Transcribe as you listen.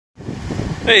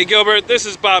Hey Gilbert, this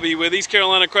is Bobby with East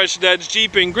Carolina Chrysler Dodge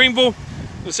Jeep in Greenville.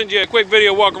 I'll send you a quick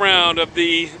video walk around of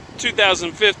the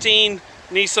 2015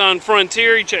 Nissan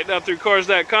Frontier. You checked out through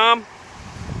cars.com.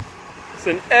 It's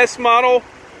an S model.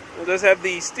 It does have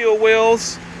the steel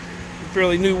wheels,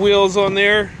 fairly new wheels on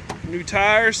there, new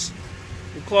tires,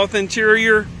 cloth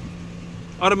interior,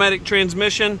 automatic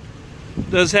transmission. It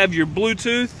does have your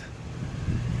Bluetooth.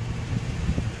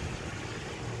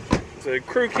 It's a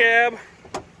crew cab.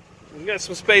 You've got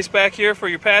some space back here for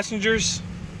your passengers.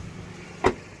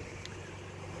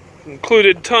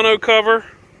 Included tonneau cover.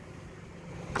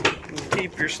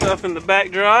 Keep your stuff in the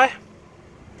back dry.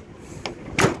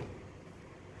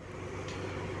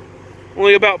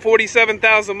 Only about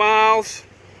 47,000 miles.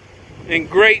 In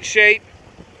great shape.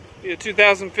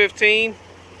 2015.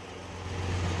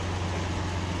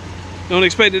 Don't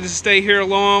expect it to stay here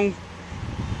long.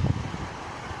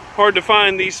 Hard to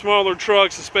find these smaller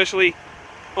trucks, especially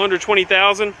under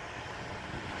 20,000.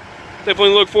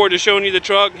 Definitely look forward to showing you the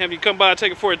truck, have you come by and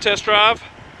take it for a test drive.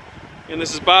 And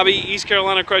this is Bobby, East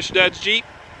Carolina Chrysler Dodge Jeep.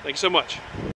 Thank you so much.